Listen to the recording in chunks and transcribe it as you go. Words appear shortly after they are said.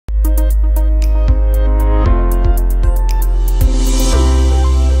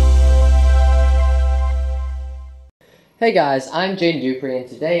Hey guys, I'm Dupree, and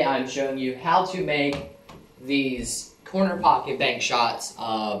today I'm showing you how to make these corner pocket bank shots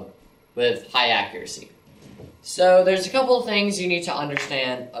with high accuracy. So there's a couple of things you need to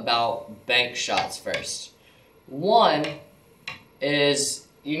understand about bank shots first. One is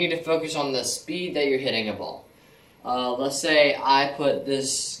you need to focus on the speed that you're hitting a ball. Let's say I put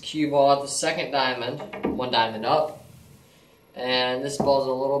this cue ball at the second diamond, one diamond up, and this ball's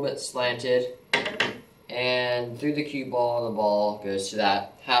a little bit slanted. And through the cue ball, the ball goes to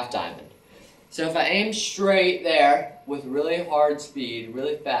that half diamond. So if I aim straight there with really hard speed,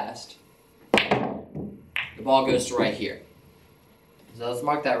 really fast, the ball goes to right here. So let's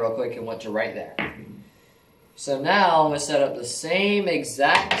mark that real quick and went to right there. So now I'm going to set up the same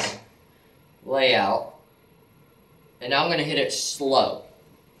exact layout, and now I'm going to hit it slow.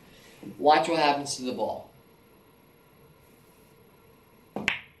 Watch what happens to the ball.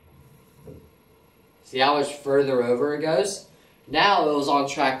 See how much further over it goes? Now it was on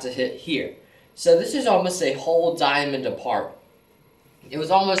track to hit here. So this is almost a whole diamond apart. It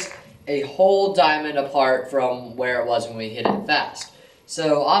was almost a whole diamond apart from where it was when we hit it fast.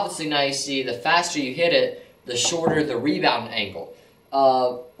 So obviously now you see the faster you hit it, the shorter the rebound angle.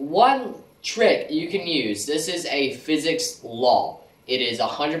 One trick you can use, this is a physics law. It is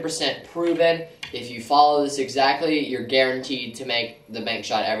 100% proven. If you follow this exactly, you're guaranteed to make the bank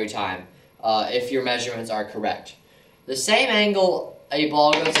shot every time. If your measurements are correct. The same angle a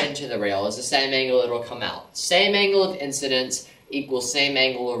ball goes into the rail is the same angle it'll come out. Same angle of incidence equals same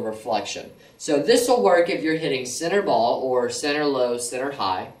angle of reflection. So this will work if you're hitting center ball or center low, center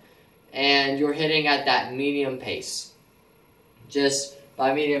high, and you're hitting at that medium pace. Just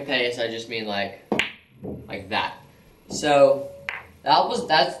by medium pace, I just mean like that. So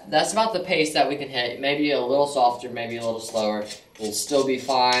that's about the pace that we can hit. Maybe a little softer, maybe a little slower. Will still be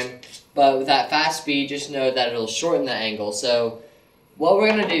fine. But with that fast speed, just know that it'll shorten the angle. So what we're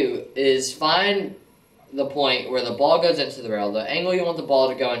going to do is find the point where the ball goes into the rail. The angle you want the ball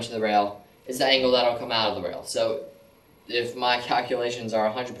to go into the rail is the angle that'll come out of the rail. So if my calculations are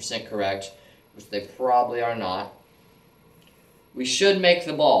 100% correct, which they probably are not, we should make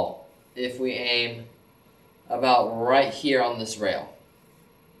the ball if we aim about right here on this rail.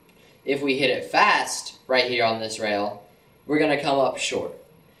 If we hit it fast right here on this rail, we're going to come up short.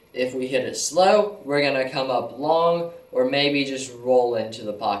 If we hit it slow, we're going to come up long, or maybe just roll into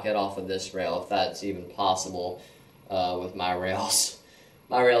the pocket off of this rail, if that's even possible with my rails.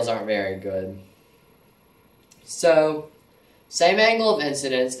 My rails aren't very good. So, same angle of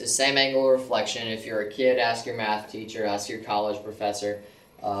incidence is same angle of reflection. If you're a kid, ask your math teacher, ask your college professor.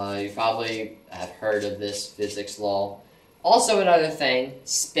 You probably have heard of this physics law. Also another thing,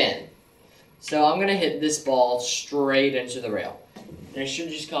 spin. So I'm going to hit this ball straight into the rail. And it should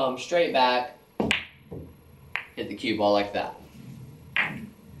just come straight back, hit the cue ball like that.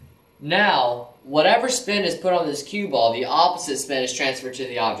 Now, whatever spin is put on this cue ball, the opposite spin is transferred to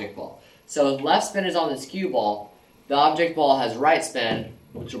the object ball. So if left spin is on this cue ball, the object ball has right spin,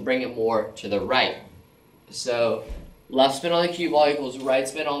 which will bring it more to the right. So left spin on the cue ball equals right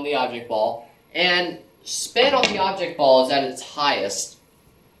spin on the object ball. And spin on the object ball is at its highest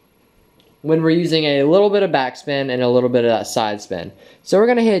when we're using a little bit of backspin and a little bit of that side spin. So we're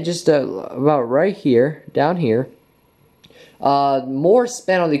going to hit just about right here, down here. More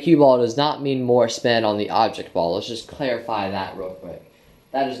spin on the cue ball does not mean more spin on the object ball. Let's just clarify that real quick.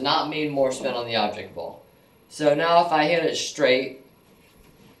 That does not mean more spin on the object ball. So now if I hit it straight,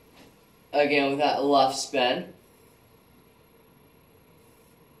 again with that left spin,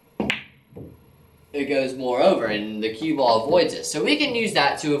 it goes more over and the cue ball avoids it. So we can use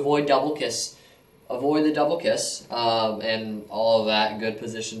that to avoid double kiss, avoid the double kiss, and all of that good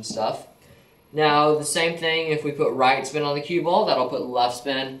position stuff. Now the same thing if we put right spin on the cue ball, that'll put left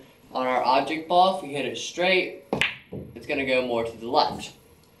spin on our object ball. If we hit it straight, it's going to go more to the left.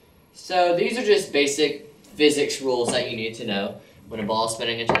 So these are just basic physics rules that you need to know. When a ball is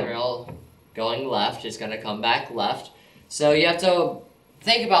spinning into the rail going left, it's going to come back left. So you have to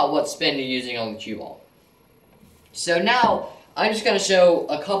think about what spin you're using on the cue ball. So now, I'm just going to show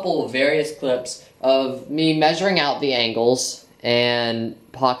a couple of various clips of me measuring out the angles and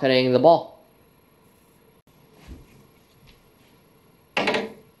pocketing the ball.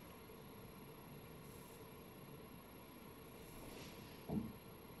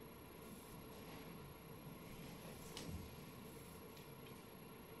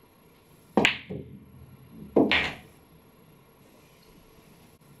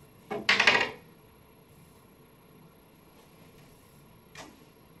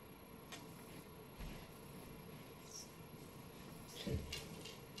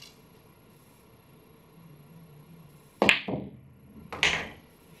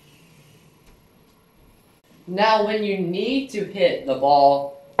 Now when you need to hit the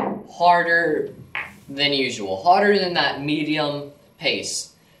ball harder than usual, harder than that medium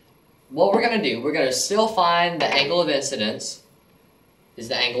pace, what we're going to do, we're going to still find the angle of incidence, is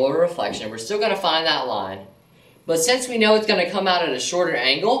the angle of reflection. We're still going to find that line. But since we know it's going to come out at a shorter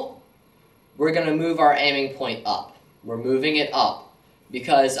angle, we're going to move our aiming point up. We're moving it up.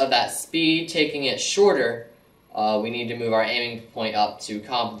 Because of that speed taking it shorter, we need to move our aiming point up to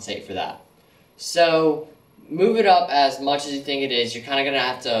compensate for that. So move it up as much as you think it is. You're kind of going to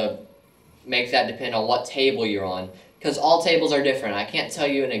have to make that depend on what table you're on, because all tables are different. I can't tell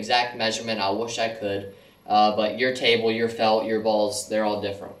you an exact measurement. I wish I could, but your table, your felt, your balls, they're all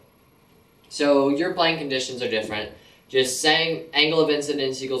different. So your playing conditions are different. Just saying angle of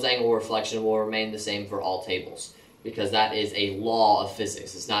incidence equals angle of reflection will remain the same for all tables, because that is a law of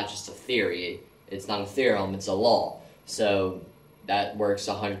physics. It's not just a theory. It's not a theorem, it's a law. So that works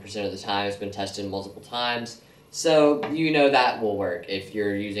 100% of the time. It's been tested multiple times. So you know that will work if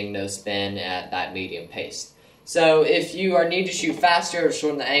you're using no spin at that medium pace. So if you need to shoot faster,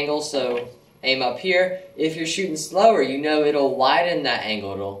 shorten the angle, so aim up here. If you're shooting slower, you know it'll widen that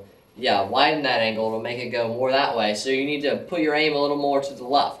angle. Widen that angle. It'll make it go more that way. So you need to put your aim a little more to the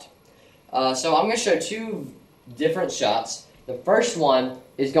left. So I'm going to show two different shots. The first one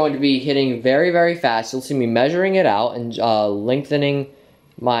is going to be hitting very, very fast. You'll see me measuring it out and lengthening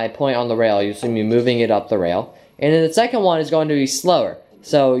my point on the rail. You'll see me moving it up the rail. And then the second one is going to be slower.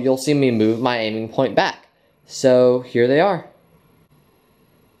 So you'll see me move my aiming point back. So here they are.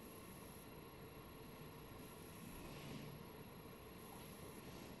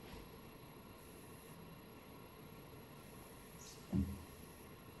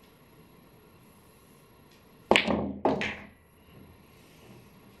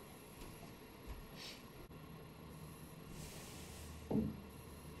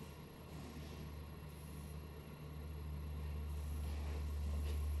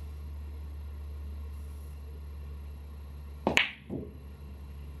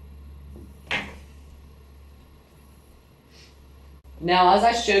 Now, as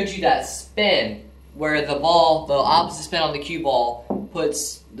I showed you that spin, where the ball, the opposite spin on the cue ball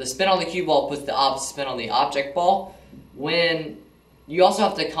puts, the spin on the cue ball puts the opposite spin on the object ball, when you also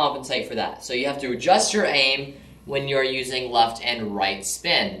have to compensate for that. So you have to adjust your aim when you're using left and right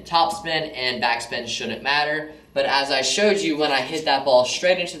spin. Top spin and back spin shouldn't matter, but as I showed you, when I hit that ball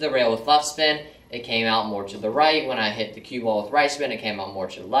straight into the rail with left spin, it came out more to the right. When I hit the cue ball with right spin, it came out more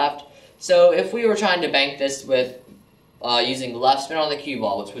to the left. So if we were trying to bank this with using left spin on the cue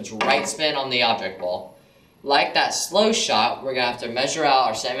ball, which puts right spin on the object ball, like that slow shot, we're going to have to measure out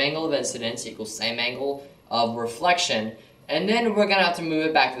our same angle of incidence equals same angle of reflection, and then we're going to have to move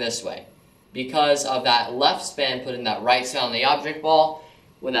it back this way. Because of that left spin putting that right spin on the object ball,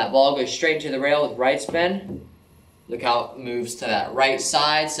 when that ball goes straight into the rail with right spin, look how it moves to that right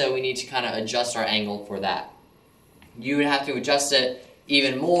side, so we need to kind of adjust our angle for that. You would have to adjust it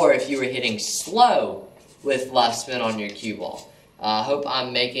even more if you were hitting slow with left spin on your cue ball. I hope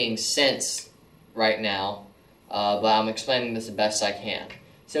I'm making sense right now, but I'm explaining this the best I can.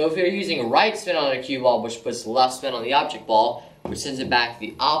 So if you're using right spin on a cue ball, which puts left spin on the object ball, which sends it back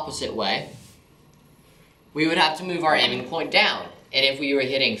the opposite way, we would have to move our aiming point down. And if we were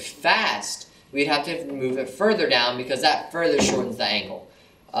hitting fast, we'd have to move it further down because that further shortens the angle.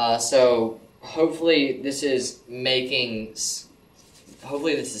 So hopefully this is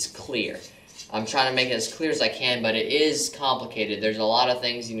clear. I'm trying to make it as clear as I can, but it is complicated. There's a lot of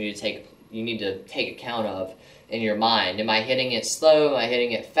things you need to take account of in your mind. Am I hitting it slow? Am I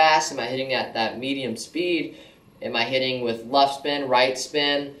hitting it fast? Am I hitting at that medium speed? Am I hitting with left spin, right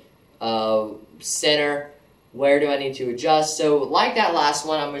spin, center? Where do I need to adjust? So like that last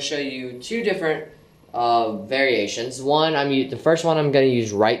one, I'm going to show you two different variations. The first one I'm going to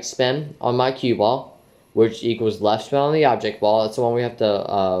use right spin on my cue ball, which equals left spin on the object ball. That's the one we have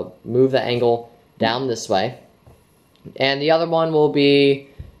to move the angle down this way. And the other one will be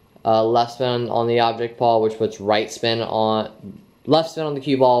left spin on the object ball, which puts left spin on the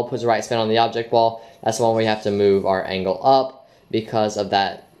cue ball, puts right spin on the object ball. That's the one we have to move our angle up because of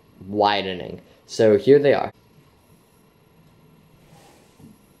that widening. So here they are.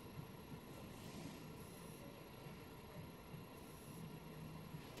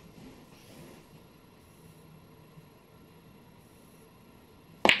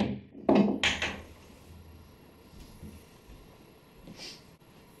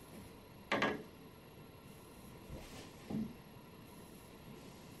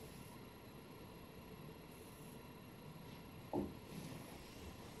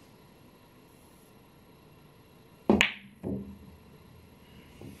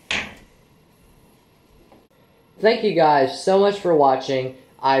 thank you guys so much for watching.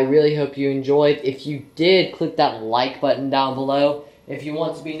 I really hope you enjoyed. If you did, click that like button down below. If you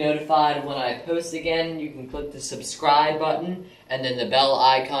want to be notified when I post again, you can click the subscribe button and then the bell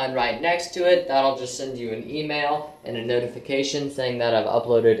icon right next to it. That'll just send you an email and a notification saying that I've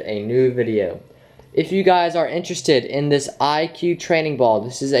uploaded a new video. If you guys are interested in this IQ training ball,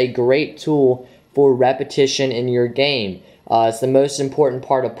 this is a great tool for repetition in your game. It's the most important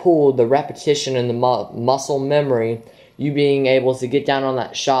part of pool, the repetition and the muscle memory, you being able to get down on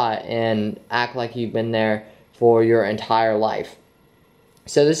that shot and act like you've been there for your entire life.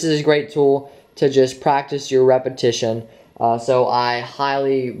 So this is a great tool to just practice your repetition. So I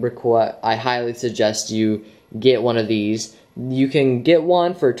highly suggest you get one of these. You can get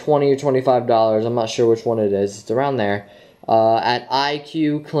one for $20 or $25. I'm not sure which one it is. It's around there. At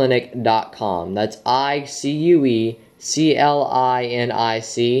iqclinic.com. That's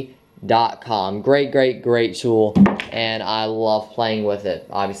iqclinic.com. Great tool, and I love playing with it.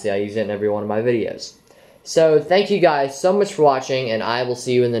 Obviously, I use it in every one of my videos. So thank you guys so much for watching, and I will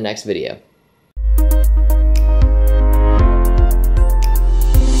see you in the next video.